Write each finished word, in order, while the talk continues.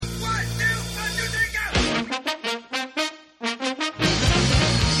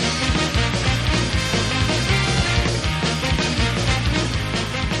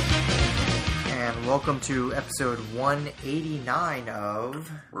to episode 189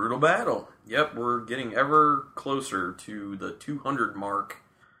 of Brutal Battle. Yep, we're getting ever closer to the 200 mark,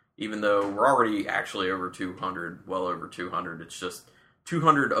 even though we're already actually over 200, well over 200. It's just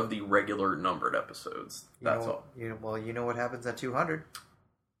 200 of the regular numbered episodes. That's all. You know what happens at 200?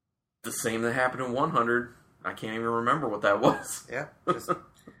 The same that happened in 100. I can't even remember what that was. Yeah,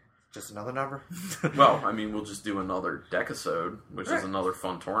 just another number. Well, I mean, we'll just do another Decasode, which is another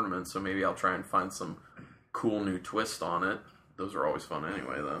fun tournament, so maybe I'll try and find some cool new twist on it. Those are always fun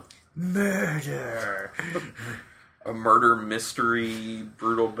anyway, though. Murder! A murder mystery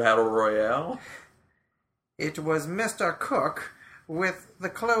brutal battle royale? It was Mr. Cook with the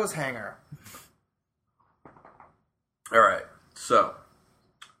clothes hanger. Alright, so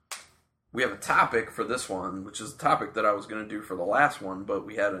we have a topic for this one, which is a topic that I was going to do for the last one, but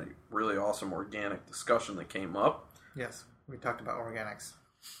we had a really awesome organic discussion that came up. Yes, we talked about organics.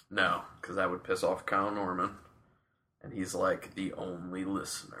 No, because that would piss off Kyle Norman. And he's like the only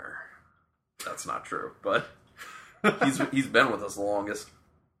listener. That's not true, but he's been with us the longest.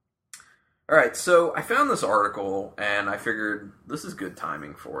 Alright, so I found this article, and I figured this is good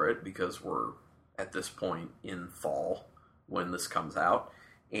timing for it, because we're at this point in fall when this comes out.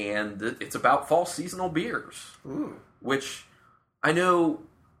 And it's about fall seasonal beers. Ooh. Which, I know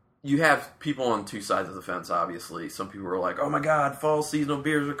you have people on two sides of the fence, obviously. Some people are like, oh my god, fall seasonal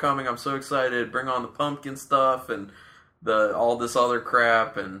beers are coming, I'm so excited, bring on the pumpkin stuff, and all this other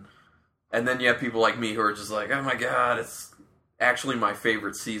crap, and then you have people like me who are just like, oh my god, it's actually my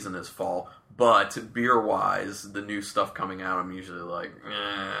favorite season is fall. But beer-wise, the new stuff coming out, I'm usually like,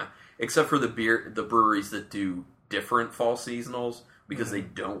 eh. Except for the breweries that do different fall seasonals, because they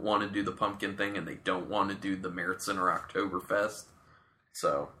don't want to do the pumpkin thing, and they don't want to do the Märzen or Oktoberfest.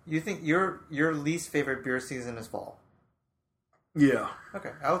 So You think your least favorite beer season is fall? yeah,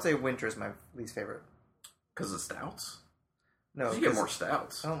 Okay, I would say winter is my least favorite. because of stouts. No, You get more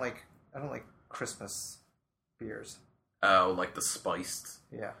stouts. I don't like Christmas beers. Oh, like the spiced.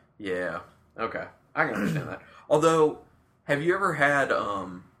 Yeah. Yeah. Okay, I can understand that. Although, have you ever had?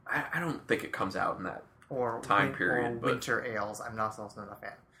 I don't think it comes out in that Or time period. or But winter ales. I'm not also not a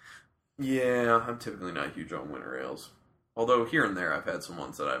fan. yeah, I'm typically not huge on winter ales. Although here and there, I've had some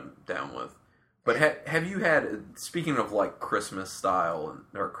ones that I'm down with. But have you had? Speaking of like Christmas style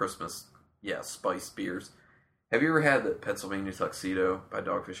or Christmas, spiced beers. Have you ever had the Pennsylvania Tuxedo by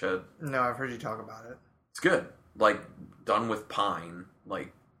Dogfish Head? No, I've heard you talk about it. It's good. Like, done with pine.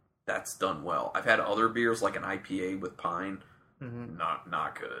 Like, that's done well. I've had other beers, like an IPA with pine. Mm-hmm.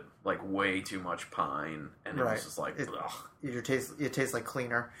 Not good. Like, way too much pine. And it was just like, ugh. It tastes like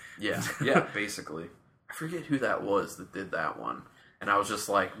cleaner. Yeah, basically. I forget who that was that did that one. And I was just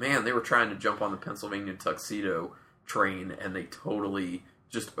like, man, they were trying to jump on the Pennsylvania Tuxedo train, and they totally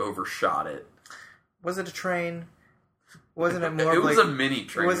just overshot it. Was it a train? Wasn't it more? It was a mini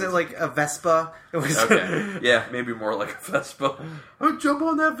train. Was it like a Vespa? It was okay. Yeah, maybe more like a Vespa. Oh, jump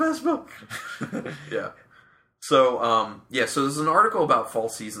on that Vespa. Yeah. So, so there's an article about fall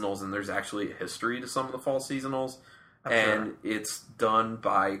seasonals, and there's actually a history to some of the fall seasonals. And it's done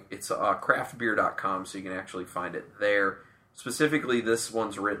by, it's craftbeer.com, so you can actually find it there. Specifically, this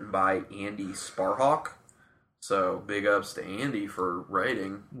one's written by Andy Sparhawk. So, big ups to Andy for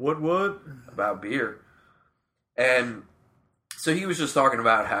writing what about beer. And so he was just talking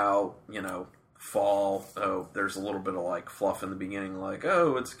about how, fall, there's a little bit of like fluff in the beginning, like,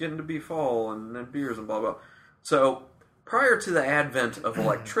 it's getting to be fall and then beers and blah, blah. So, prior to the advent of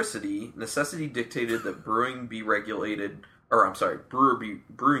electricity, necessity dictated that brewing be relegated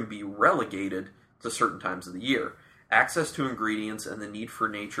to certain times of the year. Access to ingredients and the need for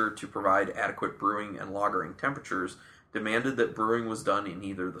nature to provide adequate brewing and lagering temperatures demanded that brewing was done in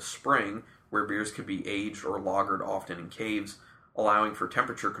either the spring, where beers could be aged or lagered often in caves, allowing for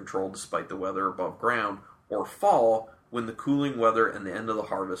temperature control despite the weather above ground, or fall, when the cooling weather and the end of the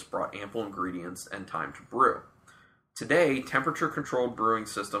harvest brought ample ingredients and time to brew. Today, temperature-controlled brewing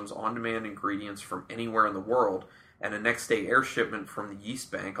systems on-demand ingredients from anywhere in the world, and a next-day air shipment from the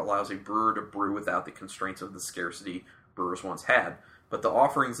yeast bank allows a brewer to brew without the constraints of the scarcity brewers once had. But the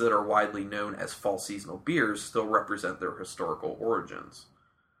offerings that are widely known as fall seasonal beers still represent their historical origins.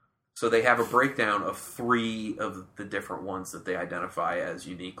 So they have a breakdown of 3 of the different ones that they identify as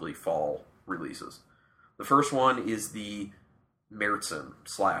uniquely fall releases. The first one is the Märzen /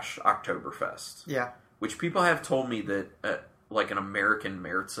 Oktoberfest. Yeah. Which people have told me that like an American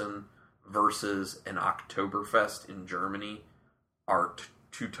Märzen versus an Oktoberfest in Germany are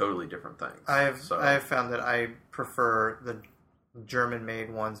two totally different things. I have found that I prefer the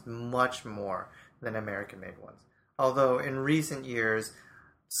German-made ones much more than American-made ones. Although in recent years,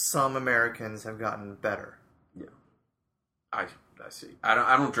 some Americans have gotten better. Yeah, I see.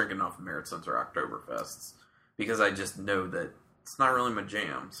 I don't drink enough Märtzens or Oktoberfests because I just know that it's not really my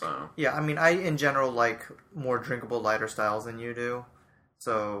jam. So yeah, I mean, I in general like more drinkable, lighter styles than you do.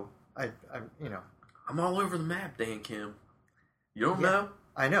 So I you know, I'm all over the map, Dan Kim. You don't know?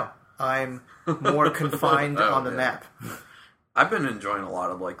 I know. I'm more confined on the map. I've been enjoying a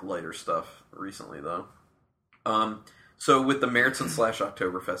lot of like lighter stuff recently, though. So with the Märzen /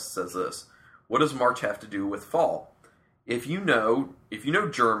 Oktoberfest, it says this: what does March have to do with fall? If you know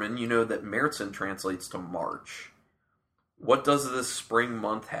German, you know that Märzen translates to March. What does this spring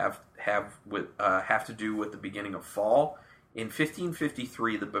month have to do with the beginning of fall? In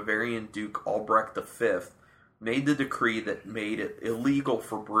 1553, the Bavarian Duke Albrecht V made the decree that made it illegal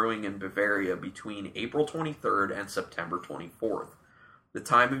for brewing in Bavaria between April 23rd and September 24th, the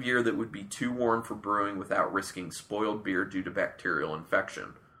time of year that would be too warm for brewing without risking spoiled beer due to bacterial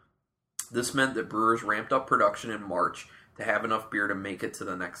infection. This meant that brewers ramped up production in March to have enough beer to make it to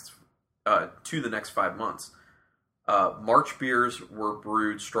the next 5 months. March beers were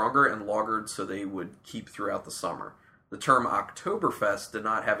brewed stronger and lagered so they would keep throughout the summer. The term Oktoberfest did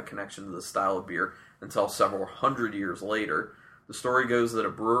not have a connection to the style of beer until several hundred years later. The story goes that a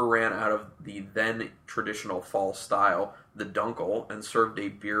brewer ran out of the then traditional fall style, the Dunkel, and served a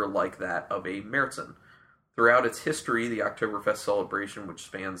beer like that of a Märzen. Throughout its history, the Oktoberfest celebration, which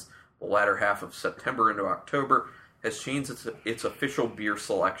spans the latter half of September into October, has changed its official beer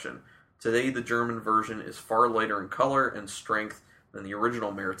selection. Today, the German version is far lighter in color and strength than the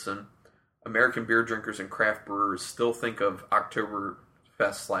original Märzen. American beer drinkers and craft brewers still think of Oktoberfest /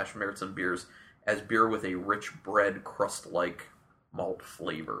 Märzen beers as beer with a rich bread crust-like malt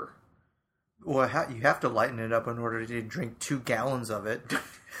flavor. Well, you have to lighten it up in order to drink 2 gallons of it.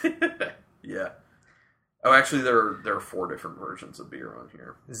 Yeah. Oh, actually, there are 4 different versions of beer on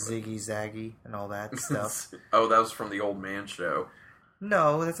here. Ziggy Zaggy and all that stuff. Oh, that was from the Old Man Show.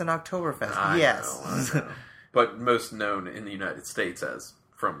 No, that's an Oktoberfest. I yes. know. But most known in the United States as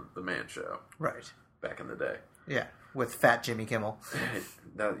from the Man Show. Right. Back in the day. Yeah, with fat Jimmy Kimmel.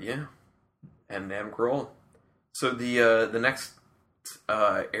 Yeah. And Adam Carolla. So the next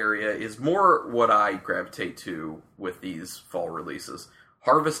area is more what I gravitate to with these fall releases.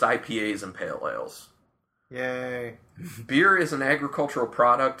 Harvest IPAs and Pale Ales. Yay. Beer is an agricultural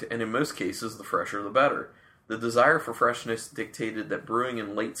product, and in most cases, the fresher the better. The desire for freshness dictated that brewing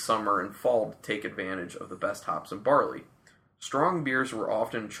in late summer and fall to take advantage of the best hops and barley. Strong beers were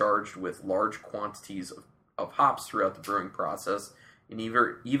often charged with large quantities of hops throughout the brewing process, and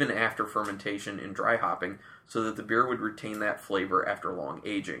even after fermentation and dry hopping, so that the beer would retain that flavor after long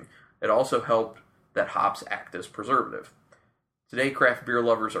aging. It also helped that hops act as preservative. Today, craft beer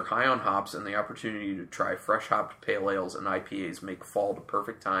lovers are high on hops, and the opportunity to try fresh-hopped pale ales and IPAs make fall the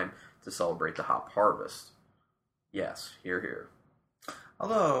perfect time to celebrate the hop harvest. Yes, hear, hear.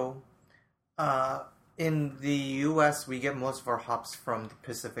 Although, in the U.S., we get most of our hops from the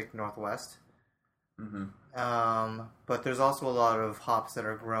Pacific Northwest. Mm-hmm. But there's also a lot of hops that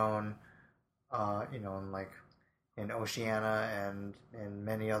are grown, in Oceania and in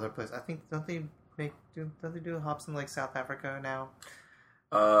many other places. I think don't they do hops in like South Africa now?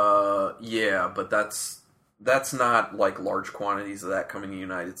 Yeah, but that's not like large quantities of that coming to the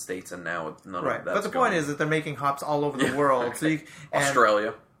United States, and now none right. of that's But the point is that they're making hops all over the world. So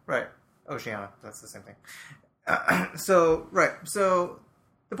Australia, right? Oceania, that's the same thing. So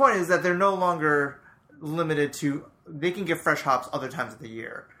the point is that they're no longer limited to. They can get fresh hops other times of the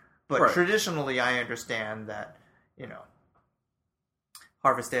year, but traditionally, I understand that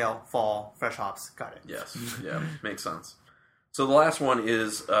harvest ale, fall, fresh hops. Got it. Yes, yeah, makes sense. So the last one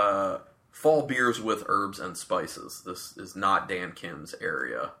is fall beers with herbs and spices. This is not Dan Kim's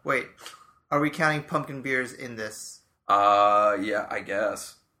area. Wait, are we counting pumpkin beers in this? Yeah, I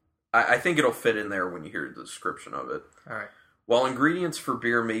guess. I think it'll fit in there when you hear the description of it. All right. While ingredients for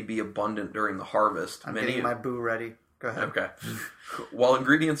beer may be abundant during the harvest, I'm getting my boo ready. Go ahead. Okay. While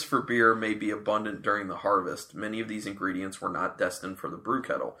ingredients for beer may be abundant during the harvest, many of these ingredients were not destined for the brew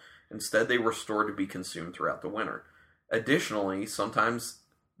kettle. Instead, they were stored to be consumed throughout the winter. Additionally, sometimes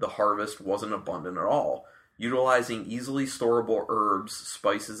the harvest wasn't abundant at all. Utilizing easily storable herbs,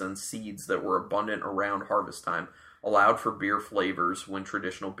 spices, and seeds that were abundant around harvest time allowed for beer flavors when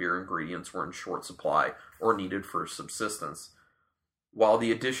traditional beer ingredients were in short supply or needed for subsistence. While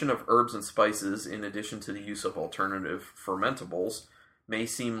the addition of herbs and spices, in addition to the use of alternative fermentables, may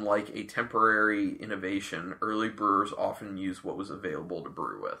seem like a temporary innovation, early brewers often used what was available to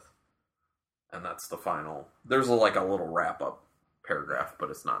brew with. And that's the final. There's a little wrap-up paragraph,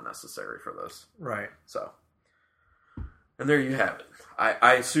 but it's not necessary for this. Right. So. And there you have it.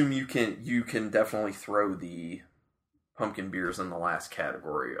 I assume you can definitely throw the pumpkin beers in the last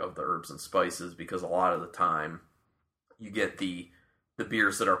category of the herbs and spices, because a lot of the time you get the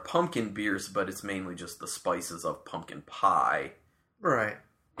beers that are pumpkin beers, but it's mainly just the spices of pumpkin pie, right?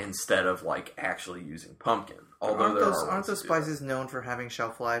 Instead of like actually using pumpkin. Although aren't those spices known for having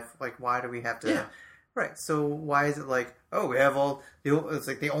shelf life? Like, why do we have to? Yeah. Right. So why is it like, oh, we have it's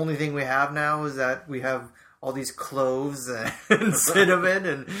like the only thing we have now is that we have all these cloves and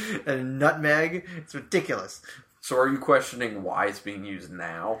cinnamon and nutmeg? It's ridiculous. So are you questioning why it's being used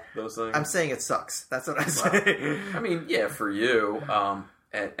now, those things? I'm saying it sucks. That's what I'm saying. I mean, yeah, for you,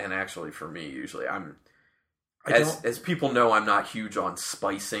 and actually for me, usually as people know, I'm not huge on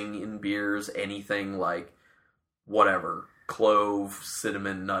spicing in beers, anything like whatever, clove,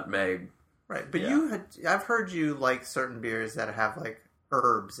 cinnamon, nutmeg. Right, but I've heard you like certain beers that have like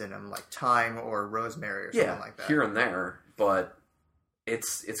herbs in them, like thyme or rosemary or something like that. Here and there, but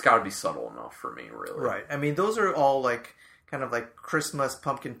it's got to be subtle enough for me, really. Right. I mean, those are all like kind of like Christmas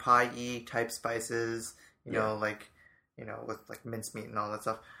pumpkin pie-y type spices, you know, like, you know, with like mincemeat and all that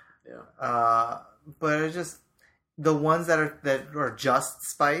stuff. Yeah. But it's just the ones that are just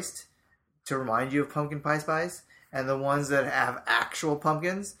spiced to remind you of pumpkin pie spice, and the ones that have actual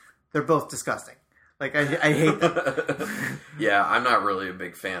pumpkins, they're both disgusting. Like I hate them. Yeah, I'm not really a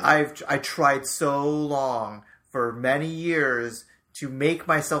big fan. I tried so long for many years to make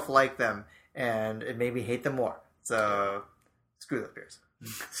myself like them, and it made me hate them more. So screw those beers.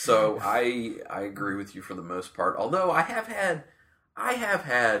 So I agree with you for the most part. Although I have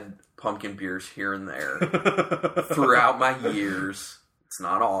had pumpkin beers here and there throughout my years. It's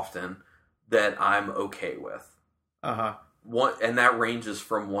not often that I'm okay with. And that ranges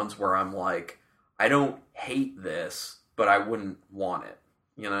from ones where I'm like, I don't hate this, but I wouldn't want it,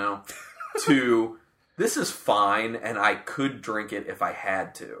 you know, to this is fine and I could drink it if I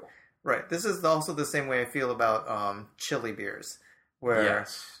had to. Right. This is also the same way I feel about chili beers, where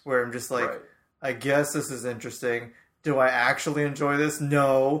I'm just like, I guess this is interesting. Do I actually enjoy this?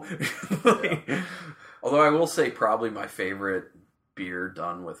 No. Although I will say probably my favorite beer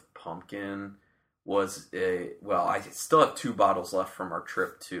done with pumpkin was I still have 2 bottles left from our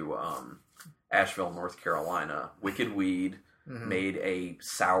trip to Asheville, North Carolina. Wicked Weed made a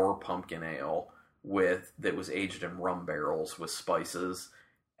sour pumpkin ale that was aged in rum barrels with spices,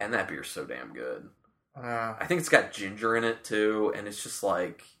 and that beer's so damn good. I think it's got ginger in it too, and it's just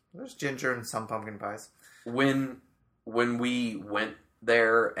like there's ginger in some pumpkin pies. When we went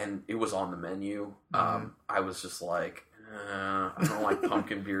there and it was on the menu, I was just like, I don't like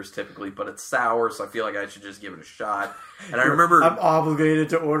pumpkin beers typically, but it's sour, so I feel like I should just give it a shot. And I remember I'm obligated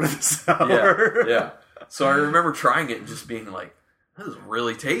to order the sour. Yeah. So I remember trying it and just being like, this is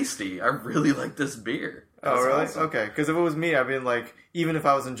really tasty. I really like this beer. That's really? Awesome. Okay. Because if it was me, I'd be like, even if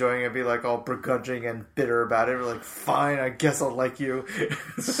I was enjoying it, I'd be like all begrudging and bitter about it. Like, fine, I guess I'll like you.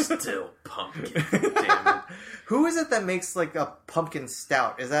 Still pumpkin. Damn it. Who is it that makes like a pumpkin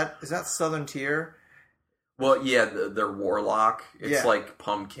stout? Is that Southern Tier? Well, yeah, they're Warlock. It's like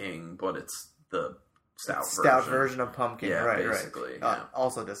Pumpkin, but it's the stout version of pumpkin. Yeah, right, basically. Right.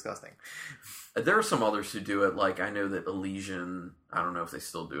 Also disgusting. There are some others who do it. Like I know that Elysian, I don't know if they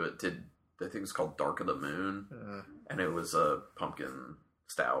still do it. I think it's called Dark of the Moon, and it was a pumpkin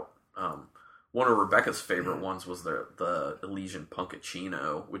stout. One of Rebecca's favorite ones was the Elysian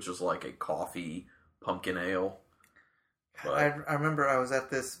Punkachino, which was like a coffee pumpkin ale. But I remember I was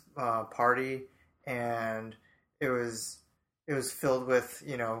at this party, and it was filled with,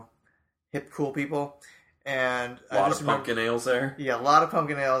 you know, hip cool people, and a lot of pumpkin ales there. Yeah, a lot of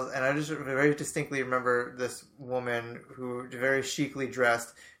pumpkin ales, and I just very distinctly remember this woman who very chicly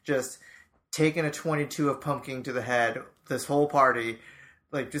dressed, just taking a 22 of pumpkin to the head this whole party,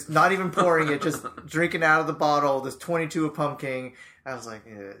 like just not even pouring it, just drinking out of the bottle. This 22 of pumpkin. I was like,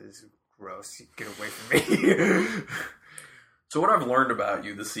 this is gross. Get away from me. So what I've learned about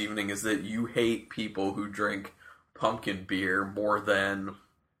you this evening is that you hate people who drink pumpkin beer more than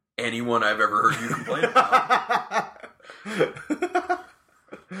anyone I've ever heard you complain about.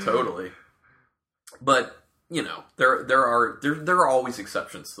 Totally. But, you know, there are always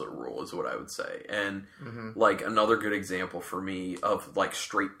exceptions to the rule, is what I would say. And like another good example for me of like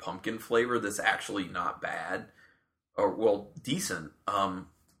straight pumpkin flavor that's actually not bad, or well, decent,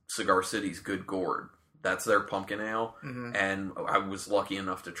 Cigar City's Good Gourd. That's their pumpkin ale, and I was lucky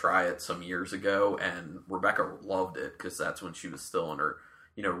enough to try it some years ago, and Rebecca loved it because that's when she was still in her,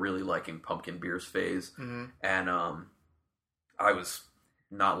 you know, really liking pumpkin beers phase, and I was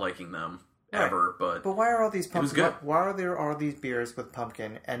not liking them ever, but why are all these it was good. Why are there all these beers with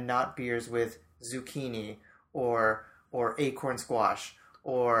pumpkin and not beers with zucchini or or acorn squash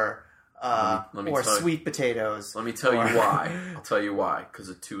or let me or tell sweet potatoes. Let me tell you why. I'll tell you why. Because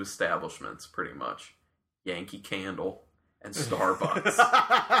of two establishments, pretty much. Yankee Candle and Starbucks.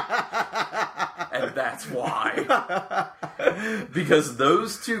 And that's why. Because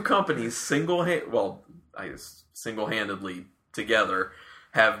those two companies single-handedly together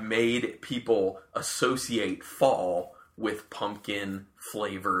have made people associate fall with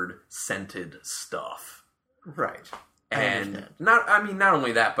pumpkin-flavored, scented stuff. Right. And not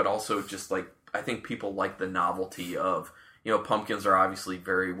only that, but also just like, I think people like the novelty of, pumpkins are obviously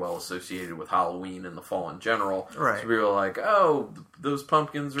very well associated with Halloween and the fall in general. Right. So people are like, oh, those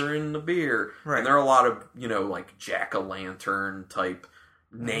pumpkins are in the beer. Right. And there are a lot of, like jack-o'-lantern type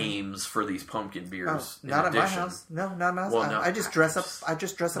names for these pumpkin beers. Not at my house. No, not at my house. Well, no, I just dress up. I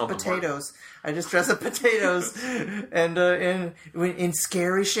just dress up potatoes. I just dress up potatoes, and in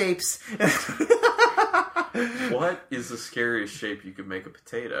scary shapes. What is the scariest shape you could make a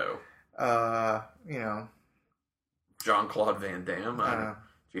potato? Jean-Claude Van Damme.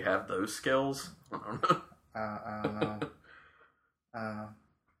 Do you have those skills? I don't know. I don't know.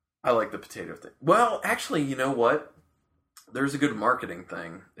 I like the potato thing. Well, actually, you know what? There's a good marketing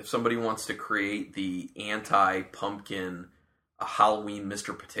thing. If somebody wants to create the anti-pumpkin Halloween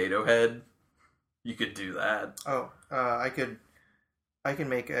Mr. Potato Head, you could do that. Oh, I can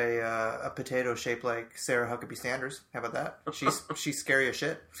make a potato shaped like Sarah Huckabee Sanders. How about that? She's scary as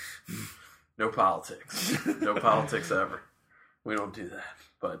shit. No politics. No politics ever. We don't do that.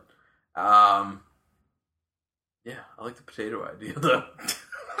 But, yeah, I like the potato idea, though.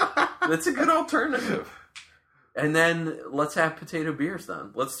 That's a good alternative. And then let's have potato beers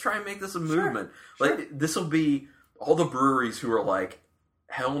then. Let's try and make this a movement. Sure. Like, this will be all the breweries who are like,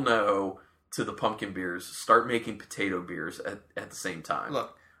 hell no to the pumpkin beers, start making potato beers at the same time.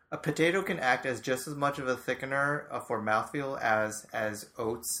 Look, a potato can act as just as much of a thickener for mouthfeel as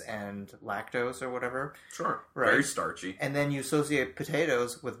oats and lactose or whatever. Sure. Right? Very starchy. And then you associate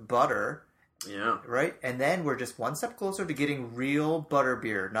potatoes with butter. Yeah. Right? And then we're just one step closer to getting real butter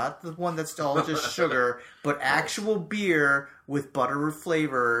beer. Not the one that's all just sugar, but actual beer with butter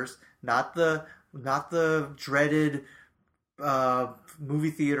flavors. Not the dreaded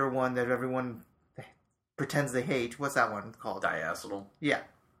movie theater one that everyone pretends they hate. What's that one called? Diacetyl. Yeah.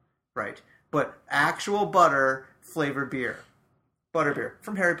 Right. But actual butter flavored beer. Butter beer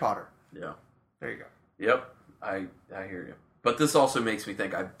from Harry Potter. Yeah. There you go. Yep. I hear you. But this also makes me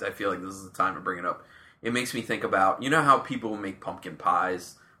think, I feel like this is the time to bring it up. It makes me think about, how people make pumpkin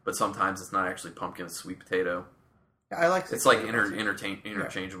pies, but sometimes it's not actually pumpkin, it's sweet potato. I like it's like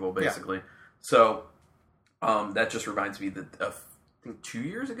interchangeable, basically. Yeah. So, that just reminds me that, I think 2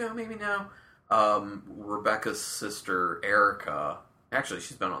 years ago, maybe now, Rebecca's sister, Erica, actually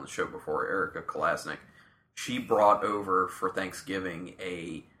she's been on the show before, Erica Kolasnik, she brought over for Thanksgiving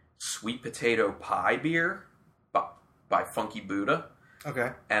a sweet potato pie beer by Funky Buddha.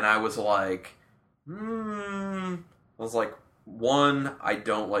 Okay. And I was like, one, I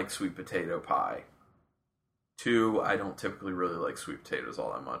don't like sweet potato pie. Two, I don't typically really like sweet potatoes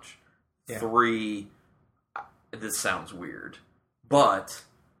all that much. Yeah. Three, this sounds weird, but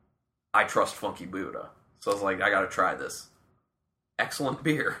I trust Funky Buddha. So I was like, I gotta try this. Excellent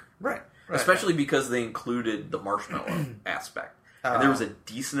beer. Right. Especially because they included the marshmallow aspect. And there was a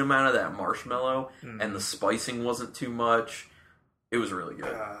decent amount of that marshmallow, and the spicing wasn't too much. It was really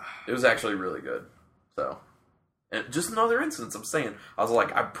good. It was actually really good. So, and just another instance, I'm saying, I was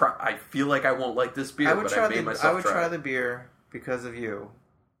like, I feel like I won't like this beer, but I made myself try it. I would try the beer because of you.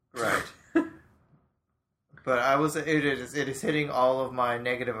 Right. But it is hitting all of my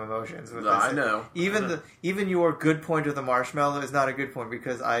negative emotions with this. I know. Even your good point of the marshmallow is not a good point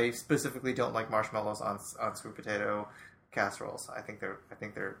because I specifically don't like marshmallows on sweet potato casseroles. I think they're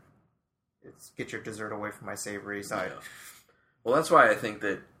it's get your dessert away from my savory side. Yeah. Well, that's why I think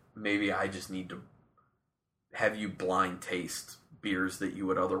that maybe I just need to have you blind taste beers that you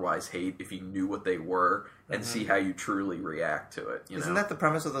would otherwise hate if you knew what they were and see how you truly react to it. Isn't that the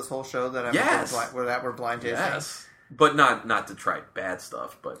premise of this whole show that we're blind tasting? Yes. But not to try bad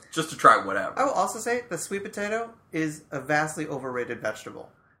stuff, but just to try whatever. I will also say the sweet potato is a vastly overrated vegetable.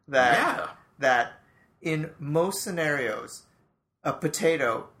 That in most scenarios, a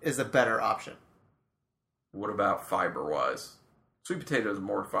potato is a better option. What about fiber-wise? Sweet potato is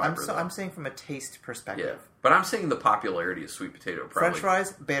more fiber. I'm saying from a taste perspective. Yeah, but I'm saying the popularity of sweet potato. French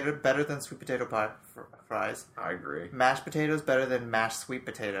fries better than sweet potato fries. I agree. Mashed potatoes better than mashed sweet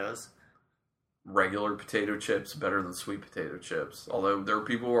potatoes. Regular potato chips better than sweet potato chips. Although there are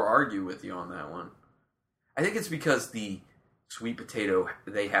people who argue with you on that one. I think it's because the sweet potato,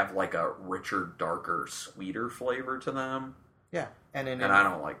 they have like a richer, darker, sweeter flavor to them. Yeah, and I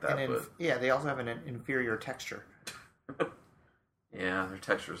don't like that. But yeah, they also have an inferior texture. Yeah, their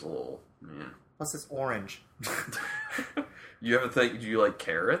texture's a little. Yeah. Plus, it's orange. You ever think? Do you like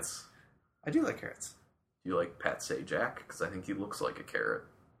carrots? I do like carrots. Do you like Pat Sajak? Because I think he looks like a carrot.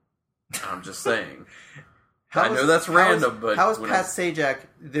 I'm just saying. I know that's random, but how is Pat Sajak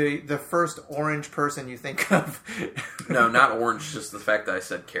the first orange person you think of? No, not orange. Just the fact that I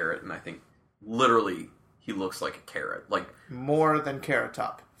said carrot, and I think literally he looks like a carrot, like more than Carrot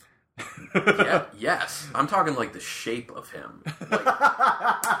Top. Yeah, yes, I'm talking like the shape of him.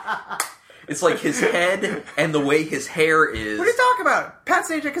 Like, it's like his head and the way his hair is. What are you talking about? Pat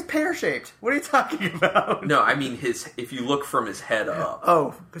Sajak is pear-shaped. What are you talking about? No, I mean if you look from his head up.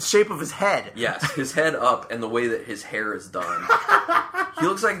 Oh, the shape of his head. Yes, his head up and the way that his hair is done. He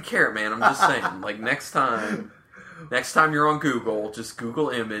looks like a carrot, man. I'm just saying. Like, next time you're on Google, just Google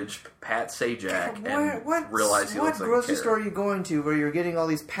image Pat Sajak and realize he looks like a carrot. What grocery store are you going to where you're getting all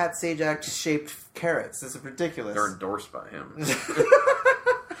these Pat Sajak-shaped carrots? This is ridiculous. They're endorsed by him.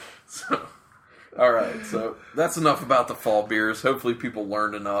 So, all right. So that's enough about the fall beers. Hopefully, people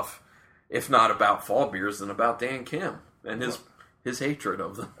learned enough, if not about fall beers, then about Dan Kim and his hatred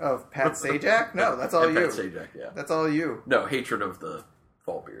of them. Of Pat Sajak? No, that's all you. Pat Sajak, yeah. That's all you. No, hatred of the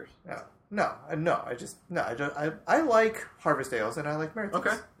fall beers. No. I like Harvest Ales and I like Meriton.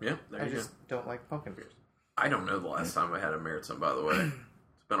 Okay, yeah. I just don't like pumpkin beers. I don't know the last time I had a Meriton, by the way.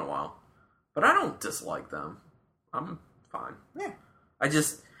 It's been a while. But I don't dislike them. I'm fine. Yeah.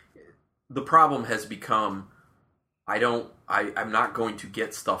 The problem has become, I'm not going to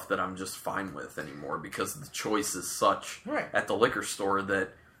get stuff that I'm just fine with anymore because the choice is such at the liquor store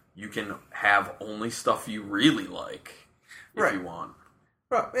that you can have only stuff you really like if you want.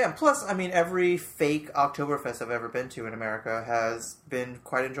 Right, yeah. Plus, I mean, every fake Oktoberfest I've ever been to in America has been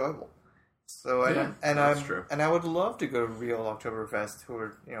quite enjoyable. So, that's true. And I would love to go to real Oktoberfest,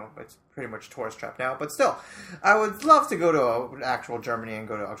 it's pretty much tourist trap now, but still, I would love to go to actual Germany and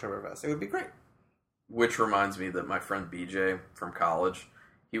go to Oktoberfest. It would be great. Which reminds me that my friend BJ from college,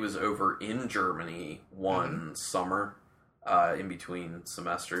 he was over in Germany one summer, in between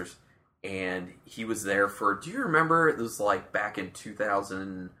semesters, and he was there for, do you remember, it was like back in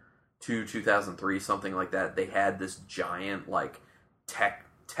 2002, 2003, something like that, they had this giant, like,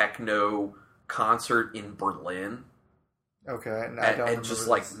 techno concert in Berlin. Okay, and just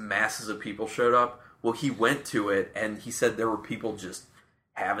like masses of people showed up. Well, he went to it, and he said there were people just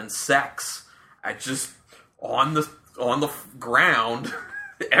having sex on the ground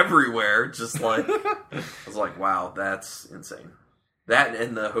everywhere. Just like I was like, wow, that's insane. That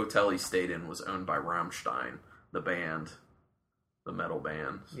and the hotel he stayed in was owned by Rammstein, the band, the metal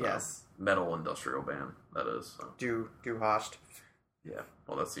band. So, yes, metal industrial band. That is. So. Du Hast. Yeah,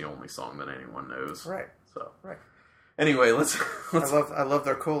 well, that's the only song that anyone knows. Right. So, right. Anyway, let's. I love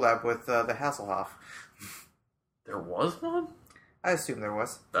their collab with the Hasselhoff. There was one? I assume there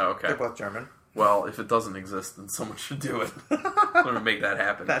was. Oh, okay. They're both German. Well, if it doesn't exist, then someone should do it. Let me make that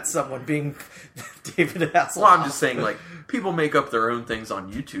happen. That's someone being David Hasselhoff. Well, I'm just saying, like, people make up their own things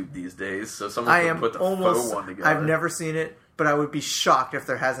on YouTube these days, so someone can put the faux one together. I've never seen it, but I would be shocked if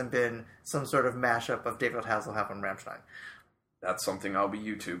there hasn't been some sort of mashup of David Hasselhoff and Rammstein. That's something I'll be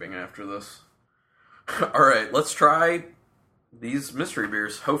YouTubing after this. All right, let's try these mystery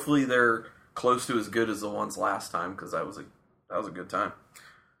beers. Hopefully they're close to as good as the ones last time, because that was a good time.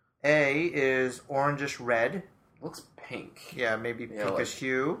 A is orangish red. Looks pink. Yeah, maybe pinkish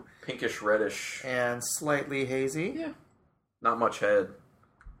hue. Pinkish reddish. And slightly hazy. Yeah. Not much head.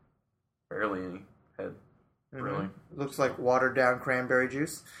 Barely any head. Mm-hmm. Really. Looks like watered down cranberry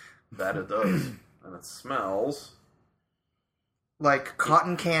juice. That it does. And it smells like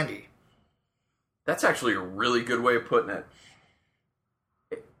cotton candy. That's actually a really good way of putting it.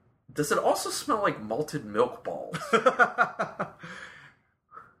 Does it also smell like malted milk balls?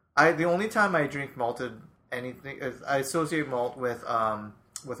 The only time I drink malted anything is I associate malt with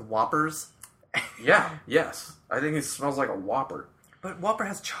Whoppers. Yeah, yes. I think it smells like a Whopper. But Whopper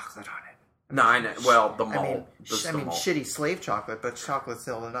has chocolate on it. No, I know. Well, the malt. I mean, shitty slave chocolate, but chocolate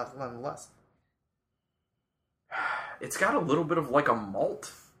still nonetheless. It's got a little bit of like a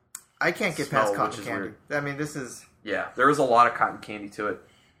malt. I can't get past cotton candy. Weird. I mean, this is... Yeah, there is a lot of cotton candy to it.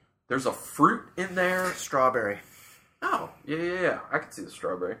 There's a fruit in there. Strawberry. Oh, yeah. I can see the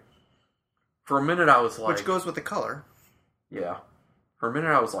strawberry. For a minute, I was like... Which goes with the color. Yeah. For a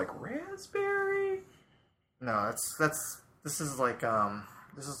minute, I was like, raspberry? No, this is like,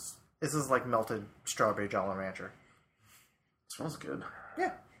 this is like melted strawberry Jolly Rancher. It smells good.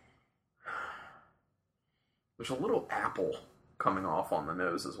 Yeah. There's a little apple coming off on the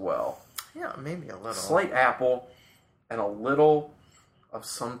nose as well. Yeah, maybe a little. Slight apple and a little of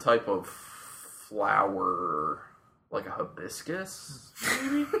some type of flower, like a hibiscus,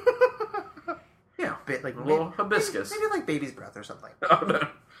 maybe? Yeah, Bit like a little hibiscus. Maybe like baby's breath or something. Oh, no.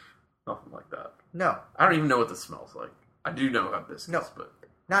 Nothing like that. No. I don't even know what this smells like. I do know hibiscus, No. but...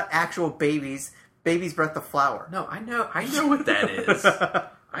 Not actual baby's breath of flower. No, I know what that is.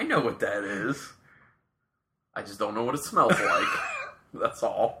 I know what that is. I just don't know what it smells like. That's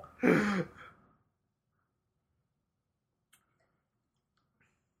all.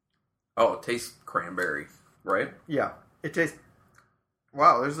 Oh, it tastes cranberry, right? Yeah. It tastes...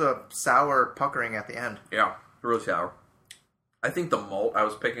 Wow, there's a sour puckering at the end. Yeah, really sour. I think the malt I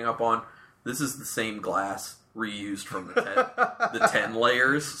was picking up on, this is the same glass reused from the 10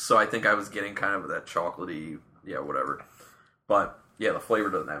 layers, so I think I was getting kind of that chocolatey, yeah, whatever. But, yeah, the flavor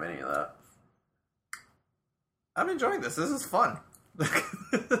doesn't have any of that. I'm enjoying this. This is fun.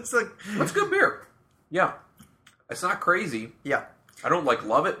 It's like... That's good beer. Yeah. It's not crazy. Yeah. I don't,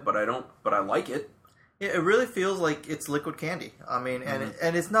 love it, but I like it. Yeah, it really feels like it's liquid candy. I mean,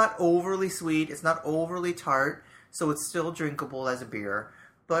 and it's not overly sweet. It's not overly tart, so it's still drinkable as a beer.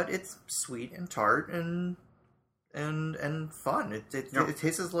 But it's sweet and tart and fun. It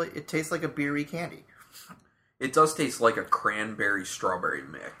tastes like a beery candy. It does taste like a cranberry strawberry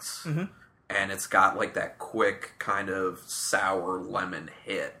mix, and it's got like that quick kind of sour lemon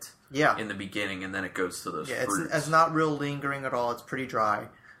hit. Yeah. In the beginning, and then it goes to those fruits. It's not real lingering at all. It's pretty dry.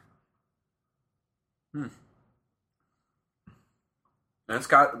 And it's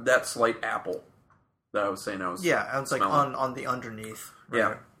got that slight apple that I was saying I was it's like on the underneath. Right?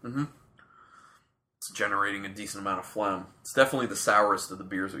 Yeah. Mm-hmm. It's generating a decent amount of phlegm. It's definitely the sourest of the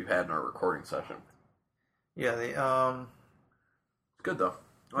beers we've had in our recording session. Yeah, It's good though.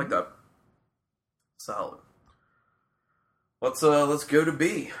 I like that. Solid. Let's go to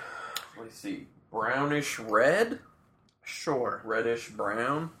B. What do you see? Brownish red? Sure. Reddish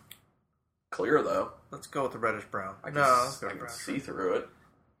brown. Clear though. Let's go with the reddish brown. I can see through it.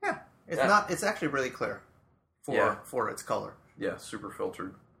 Yeah. It's actually really clear for its color. Yeah, super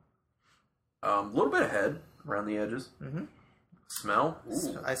filtered. A little bit of head around the edges. Mm-hmm. Smell?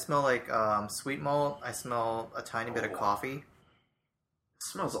 Ooh. I smell like sweet malt. I smell a tiny bit of coffee.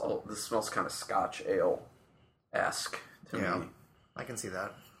 This smells kind of Scotch ale-esque to me. I can see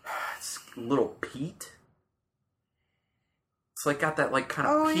that. It's a little peat. It's like got that like kind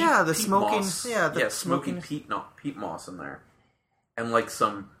of peat, the peat smoking moss. smoking peat moss in there, and like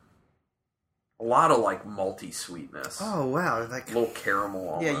a lot of like malty sweetness. Oh wow, like a little caramel.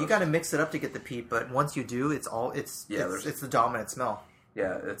 Almost. Yeah, you got to mix it up to get the peat, but once you do, it's the dominant smell.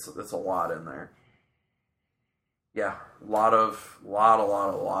 Yeah, it's a lot in there. Yeah, a lot of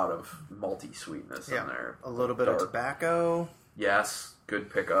malty sweetness in there. A little bit of tobacco. Yes, good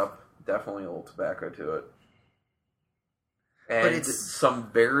pickup. Definitely a little tobacco to it. And but it's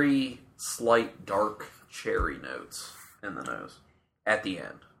some very slight dark cherry notes in the nose at the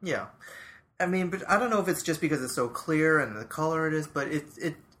end. Yeah. I mean, but I don't know if it's just because it's so clear and the color it is, but it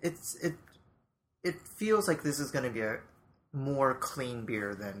feels like this is going to be a more clean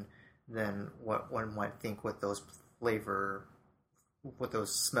beer than what one might think with those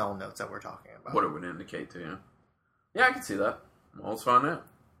smell notes that we're talking about. What it would indicate to you. Yeah, I can see that. Well, let's find out.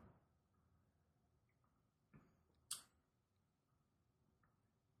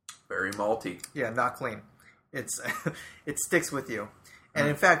 Very malty. Yeah, not clean. It sticks with you. And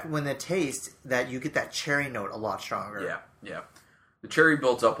in fact, when it tastes, that you get that cherry note a lot stronger. Yeah. The cherry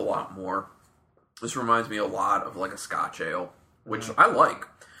builds up a lot more. This reminds me a lot of like a Scotch ale, which I like.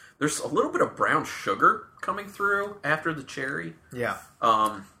 There's a little bit of brown sugar coming through after the cherry. Yeah.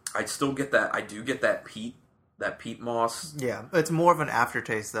 I still get that. I do get that peat moss. Yeah, it's more of an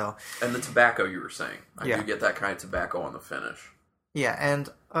aftertaste though. And the tobacco you were saying. I do get that kind of tobacco on the finish. Yeah, and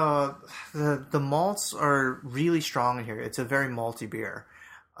the malts are really strong in here. It's a very malty beer,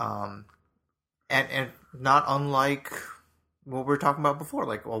 and not unlike what we were talking about before,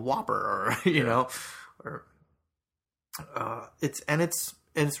 like a Whopper or you know, or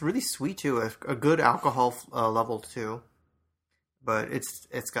it's really sweet too. A good alcohol level too, but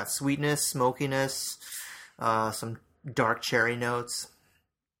it's got sweetness, smokiness, some dark cherry notes.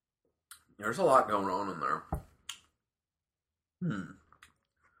 There's a lot going on in there.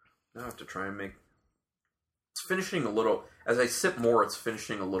 Now I have to try and make... It's finishing a little... As I sip more, it's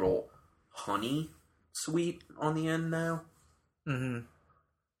finishing a little honey sweet on the end now. Mm-hmm.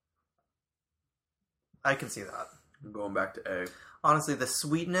 I can see that. I'm going back to egg. Honestly, the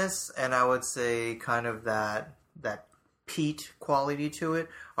sweetness, and I would say kind of that peat quality to it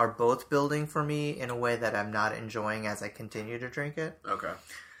are both building for me in a way that I'm not enjoying as I continue to drink it. Okay.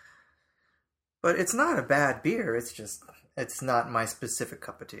 But it's not a bad beer. It's just, it's not my specific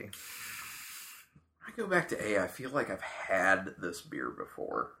cup of tea. I go back to A. I feel like I've had this beer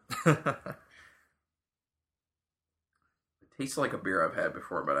before. Tastes like a beer I've had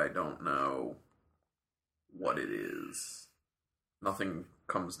before, but I don't know what it is. Nothing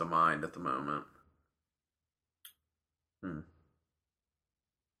comes to mind at the moment.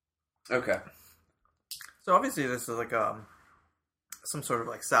 Okay. So obviously this is like some sort of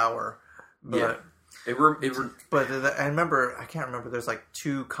like sour, but yeah. I remember, I can't remember. There's like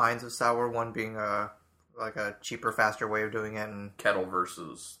two kinds of sour. One being like a cheaper, faster way of doing it, and kettle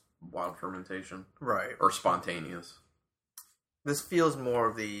versus wild fermentation, right, or spontaneous. This feels more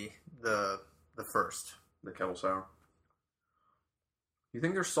of the first, the kettle sour. You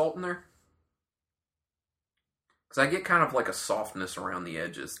think there's salt in there? Because I get kind of like a softness around the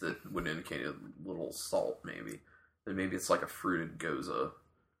edges that would indicate a little salt, maybe. And maybe it's like a fruited goza,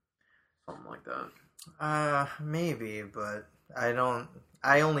 something like that. Maybe, but I don't.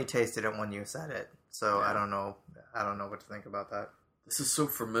 I only tasted it when you said it, so yeah. I don't know. I don't know what to think about that. This is so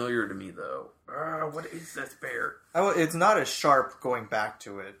familiar to me, though. What is this beer? It's not as sharp going back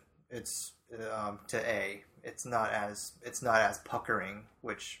to it. It's to A. It's not as puckering,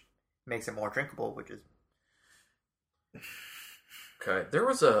 which makes it more drinkable. Which is okay. There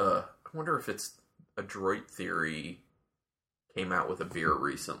was I wonder if it's Adroit Theory came out with a beer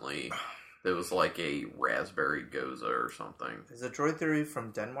recently. That was like a raspberry goza or something. Is Adroit Theory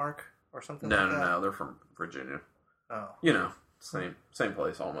from Denmark or something? No. They're from Virginia. Oh, Same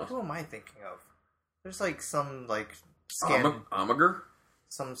place almost. Who am I thinking of? There's like some like Amager?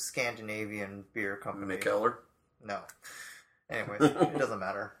 Some Scandinavian beer company. Mikkeller? No. Anyways, it doesn't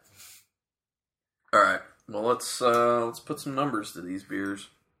matter. All right. Well, let's put some numbers to these beers.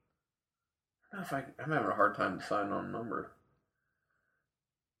 I don't know if I'm having a hard time deciding on a number.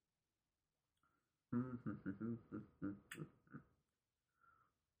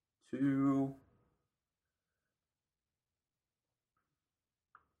 Two.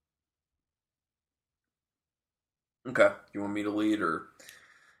 Okay. You want me to lead or?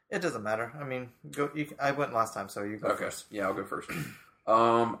 It doesn't matter. I mean, go. I went last time, so you go first. Yeah, I'll go first.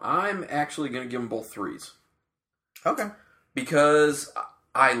 I'm actually going to give them both 3s. Okay. Because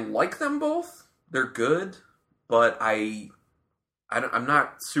I like them both. They're good, but I'm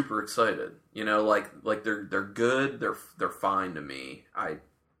not super excited. You know, like they're good. They're fine to me.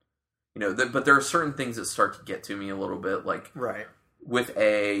 But there are certain things that start to get to me a little bit. Like right with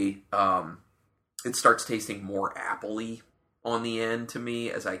A, it starts tasting more appley on the end to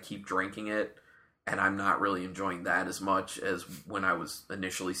me as I keep drinking it, and I'm not really enjoying that as much as when I was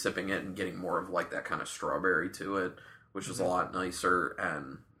initially sipping it and getting more of like that kind of strawberry to it, which was a lot nicer.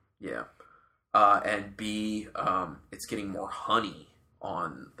 And yeah, and B, it's getting more honey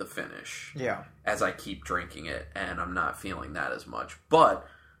on the finish. Yeah, as I keep drinking it, and I'm not feeling that as much. But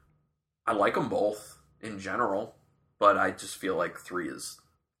I like them both in general, but I just feel like 3 is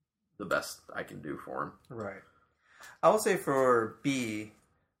the best I can do for them. Right. I will say for B,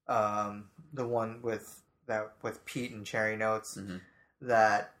 the one with peat and cherry notes,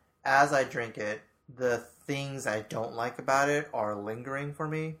 that as I drink it, the things I don't like about it are lingering for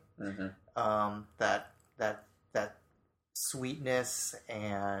me. That sweetness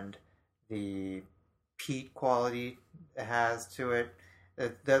and the peat quality it has to it,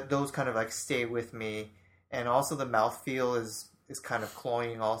 those kind of like stay with me, and also the mouthfeel is kind of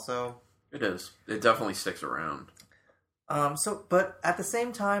cloying also. It is. It definitely sticks around. But at the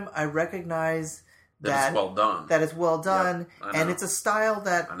same time, I recognize that it's well done. That it's well done, yep, and it's a style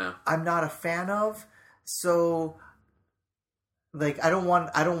that I'm not a fan of. So, like, I don't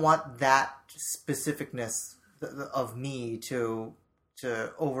want that specificness of me to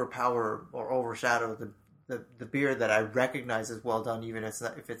overpower or overshadow the beer that I recognize as well done, even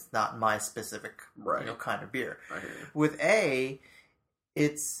if it's not my specific kind of beer. With A,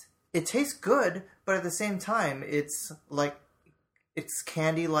 it tastes good, but at the same time, it's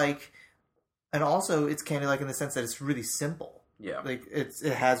candy-like, and also it's candy-like in the sense that it's really simple. Yeah, like it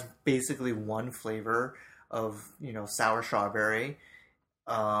has basically one flavor of sour strawberry,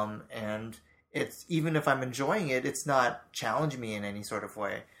 and it's, even if I'm enjoying it, it's not challenging me in any sort of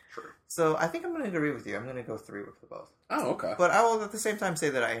way. Sure. So I think I'm going to agree with you. I'm going to go 3 with both. Oh, okay. But I will at the same time say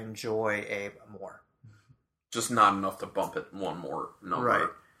that I enjoy A more. Just not enough to bump it one more number. Right.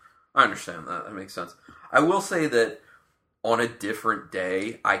 I understand that. That makes sense. I will say that on a different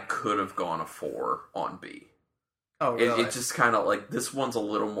day, I could have gone a 4 on B. Oh, really? It just kind of like, this one's a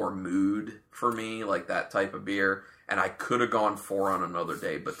little more mood for me, like that type of beer. and I could have gone 4 on another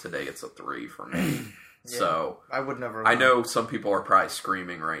day, but today it's a 3 for me. Yeah, so I would never. I know some people are probably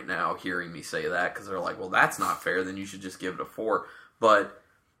screaming right now hearing me say that because they're like, well, that's not fair. Then you should just give it a 4. But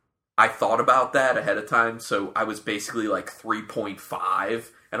I thought about that ahead of time, so I was basically like 3.5,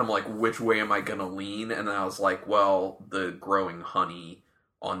 and I'm like, which way am I going to lean? And then I was like, well, the growing honey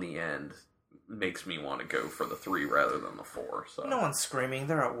on the end makes me want to go for the 3 rather than the 4. So no one's screaming.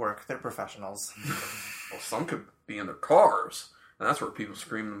 They're at work. They're professionals. well, some could be in their cars, and that's where people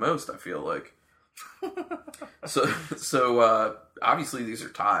scream the most, I feel like. So obviously these are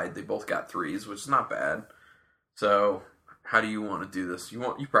tied. They both got 3s, which is not bad. So how do you want to do this? You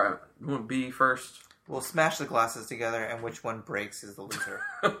want B first? We'll smash the glasses together, and which one breaks is the loser.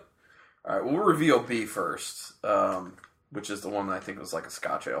 All right, we'll reveal B first, which is the one that I think was like a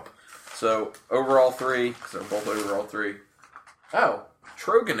Scotch ale. So overall 3, because they're both overall 3. Oh,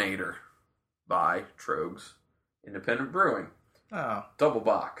 Troganator by Trogs Independent Brewing. Oh, Double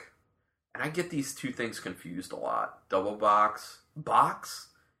Bock. And I get these two things confused a lot. Double box,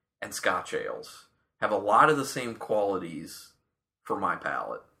 and Scotch ales have a lot of the same qualities for my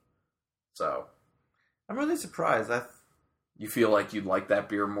palate. So, I'm really surprised. You feel like you'd like that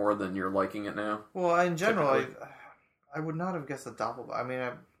beer more than you're liking it now? Well, in general, I would not have guessed a double. I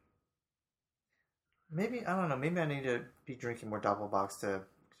mean, maybe I don't know. Maybe I need to be drinking more double box to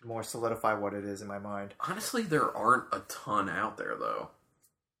more solidify what it is in my mind. Honestly, there aren't a ton out there, though.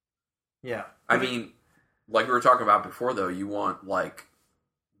 Yeah. I mean, like we were talking about before, though, you want, like,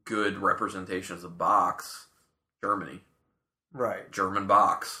 good representations of Box. Germany. Right. German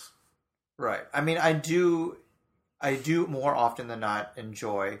Box. Right. I mean, I do more often than not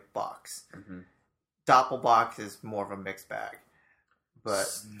enjoy Box. Mm-hmm. Doppelbock is more of a mixed bag. But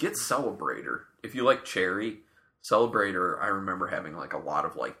get Celebrator. If you like cherry, Celebrator, I remember having, like, a lot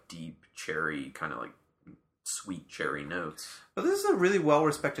of, like, deep cherry, kind of, like, sweet cherry notes. But this is a really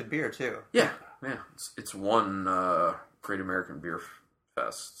well-respected beer, too. Yeah. It's won Great American Beer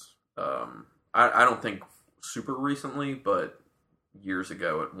Fest. I don't think super recently, but years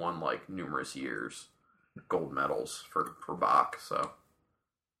ago it won, like, numerous years gold medals for Bach. So,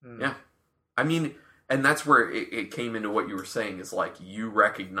 yeah. I mean, and that's where it came into what you were saying is, like, you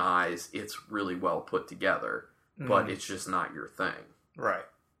recognize it's really well put together, but it's just not your thing. Right.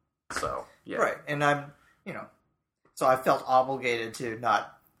 So, yeah. Right. And so I felt obligated to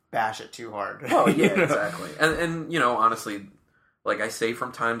not bash it too hard. Oh, yeah, exactly. And honestly, like I say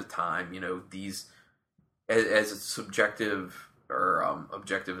from time to time, these, as subjective or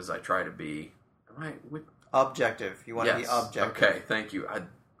objective as I try to be, objective. You want to be objective. Okay, thank you. I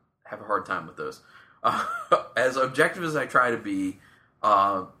have a hard time with those. As objective as I try to be,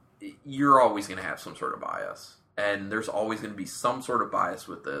 you're always going to have some sort of bias. And there's always going to be some sort of bias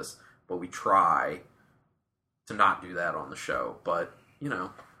with this, but we try to not do that on the show. But,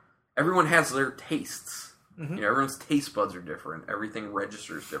 everyone has their tastes. Mm-hmm. Everyone's taste buds are different. Everything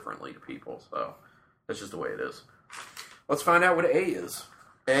registers differently to people. So that's just the way it is. Let's find out what A is.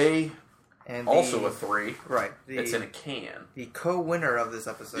 A, and also a 3. Right. It's in a can. The co-winner of this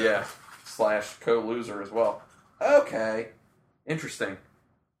episode. Yeah. / co-loser as well. Okay. Interesting.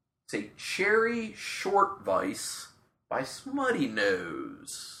 It's a Cherry Short Vice by Smutty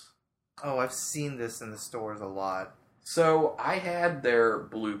Nose. Oh, I've seen this in the stores a lot. So, I had their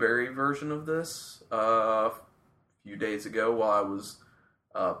blueberry version of this a few days ago while I was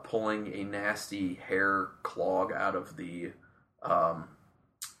pulling a nasty hair clog out of the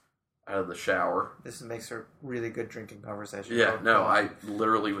shower. This makes for really good drinking conversation. Yeah, no, I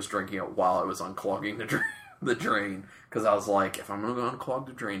literally was drinking it while I was unclogging the drain, because I was like, if I'm going to unclog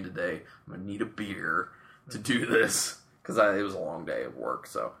the drain today, I'm going to need a beer to do this, because it was a long day of work,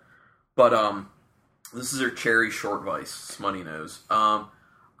 so. But, this is their Cherry Short Vice, Smutty Nose.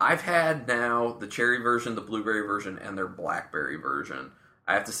 I've had now the cherry version, the blueberry version, and their blackberry version.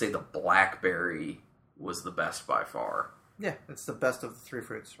 I have to say the blackberry was the best by far. Yeah, it's the best of the 3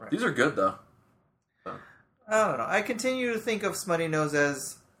 fruits, right? These are good, though. So. I don't know. I continue to think of Smutty Nose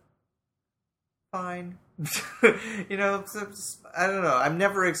as fine. I don't know. I'm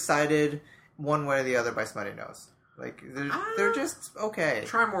never excited one way or the other by Smutty Nose. Like, they're just okay.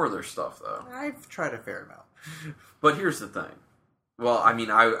 Try more of their stuff, though. I've tried a fair amount. But here's the thing. Well, I mean,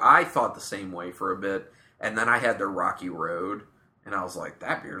 I thought the same way for a bit, and then I had their Rocky Road, and I was like,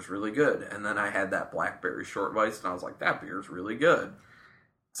 that beer's really good. And then I had that Blackberry Short Vice, and I was like, that beer's really good.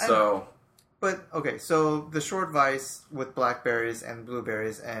 So... But, okay, so the Short Vice with blackberries and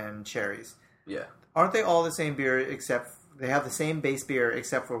blueberries and cherries. Yeah. Aren't they all the same beer except... They have the same base beer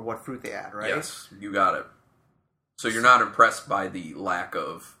except for what fruit they add, right? Yes, you got it. So you're not impressed by the lack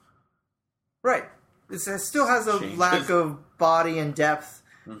of... Right. it still has a lack of body and depth.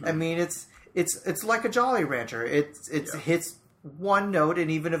 Mm-hmm. I mean, it's like a Jolly Rancher. It hits one note, and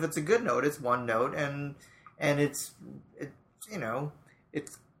even if it's a good note, it's one note, and it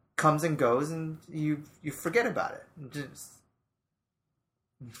comes and goes, and you forget about it.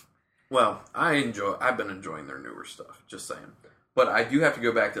 Well, I've been enjoying their newer stuff, just saying. But I do have to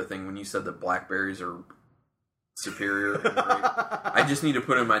go back to the thing when you said that blackberries are superior and great. I just need to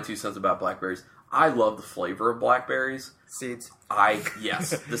put in my 2 cents about blackberries. I love the flavor of blackberries. Seeds.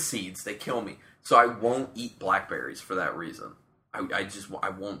 Yes, the seeds. They kill me. So I won't eat blackberries for that reason. I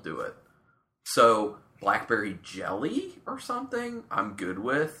won't do it. So blackberry jelly or something, I'm good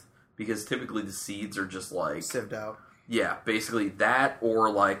with, because typically the seeds are just like sieved out. Yeah, basically that,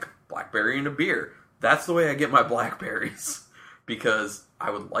 or like blackberry in a beer. That's the way I get my blackberries, because I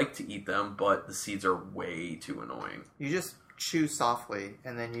would like to eat them, but the seeds are way too annoying. You just chew softly,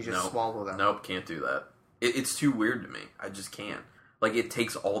 and then you just swallow them. Nope, can't do that. It's too weird to me. I just can't. Like, it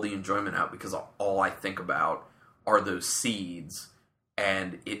takes all the enjoyment out, because all I think about are those seeds,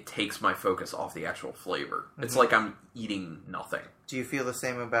 and it takes my focus off the actual flavor. Mm-hmm. It's like I'm eating nothing. Do you feel the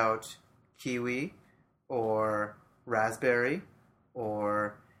same about kiwi, or raspberry,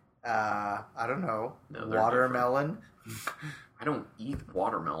 or, I don't know, watermelon? I don't eat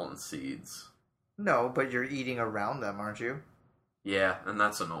watermelon seeds. No, but you're eating around them, aren't you? Yeah, and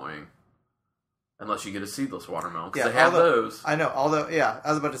that's annoying. Unless you get a seedless watermelon, because they have those. I know, although, I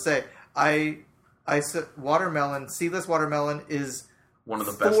was about to say, seedless watermelon is one of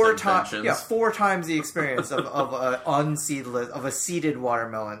the best inventions. 4 times the experience of a seeded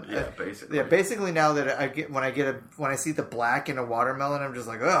watermelon. Yeah, basically. Yeah, basically now that when I see the black in a watermelon, I'm just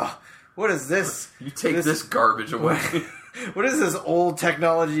like, ugh, what is this? You take this garbage away. What is this old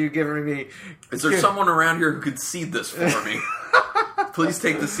technology you're giving me? Is there someone around here who could seed this for me? Please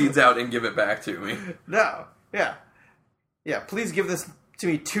take the seeds out and give it back to me. No. Yeah. Yeah, please give this to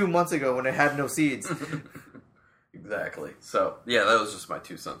me 2 months ago when it had no seeds. Exactly. So, yeah, that was just my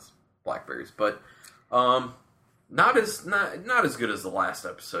 2 cents. Blackberries. But, not as good as the last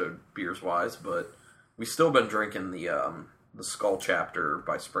episode, beers-wise, but we've still been drinking the Skull Chapter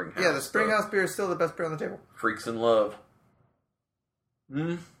by Springhouse. Yeah, the Springhouse beer is still the best beer on the table. Freaks in Love.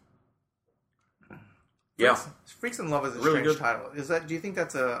 Yeah, Freaks in Love is a really strange title. Do you think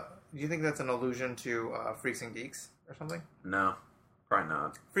that's an allusion to Freaks and Geeks or something? No, probably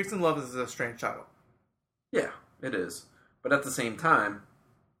not. Freaks in Love is a strange title. Yeah, it is. But at the same time,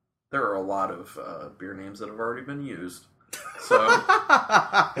 there are a lot of beer names that have already been used. So,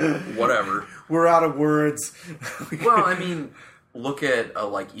 whatever. We're out of words. Well, I mean, look at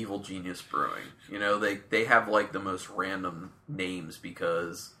like Evil Genius Brewing. You know, they have like the most random names,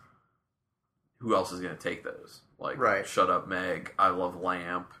 because who else is going to take those? Like, right. Shut Up Meg, I Love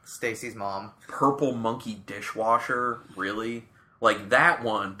Lamp, Stacy's Mom, Purple Monkey Dishwasher. Really? Like that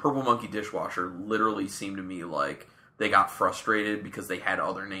one, Purple Monkey Dishwasher, literally seemed to me like they got frustrated because they had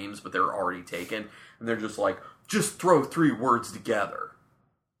other names, but they were already taken, and they're just like, just throw 3 words together.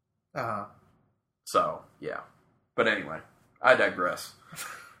 Uh-huh. So, yeah. But anyway, I digress.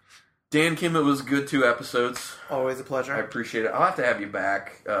 Dan Kim, it was good 2 episodes. Always a pleasure. I appreciate it. I'll have to have you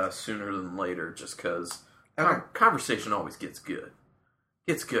back sooner than later, just because conversation always gets good.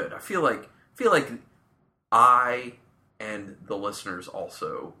 Gets good. I feel like I and the listeners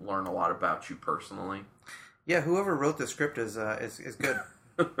also learn a lot about you personally. Yeah, whoever wrote the script is good.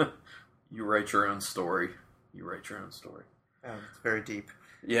 You write your own story. Oh, it's very deep.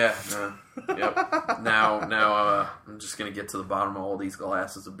 Yeah. Yep. Now, I'm just gonna get to the bottom of all these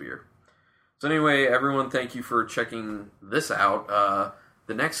glasses of beer. So anyway, everyone, thank you for checking this out.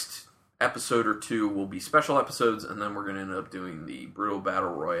 The next episode or 2 will be special episodes, and then we're going to end up doing the Brutal Battle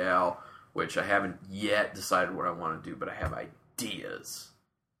Royale, which I haven't yet decided what I want to do, but I have ideas.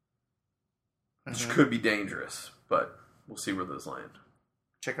 Which could be dangerous, but we'll see where those land.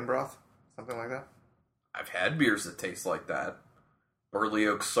 Chicken broth? Something like that? I've had beers that taste like that. Burley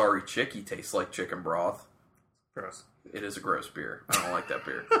Oak Sorry Chickie tastes like chicken broth. Gross. It is a gross beer. I don't like that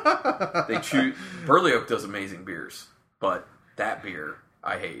beer. Burley Oak does amazing beers, but that beer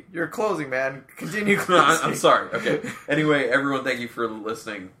I hate. You're closing, man. Continue closing. I'm sorry. Okay. Anyway, everyone, thank you for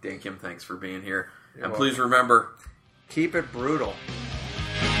listening. Dan Kim, thanks for being here. You're welcome. Please remember, keep it brutal.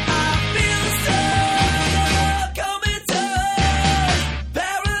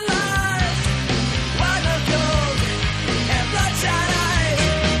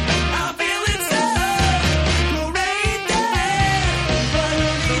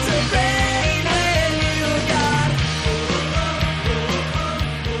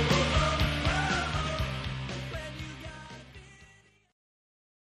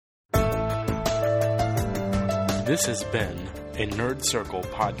 This has been a Nerd Circle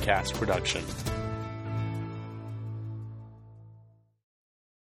podcast production.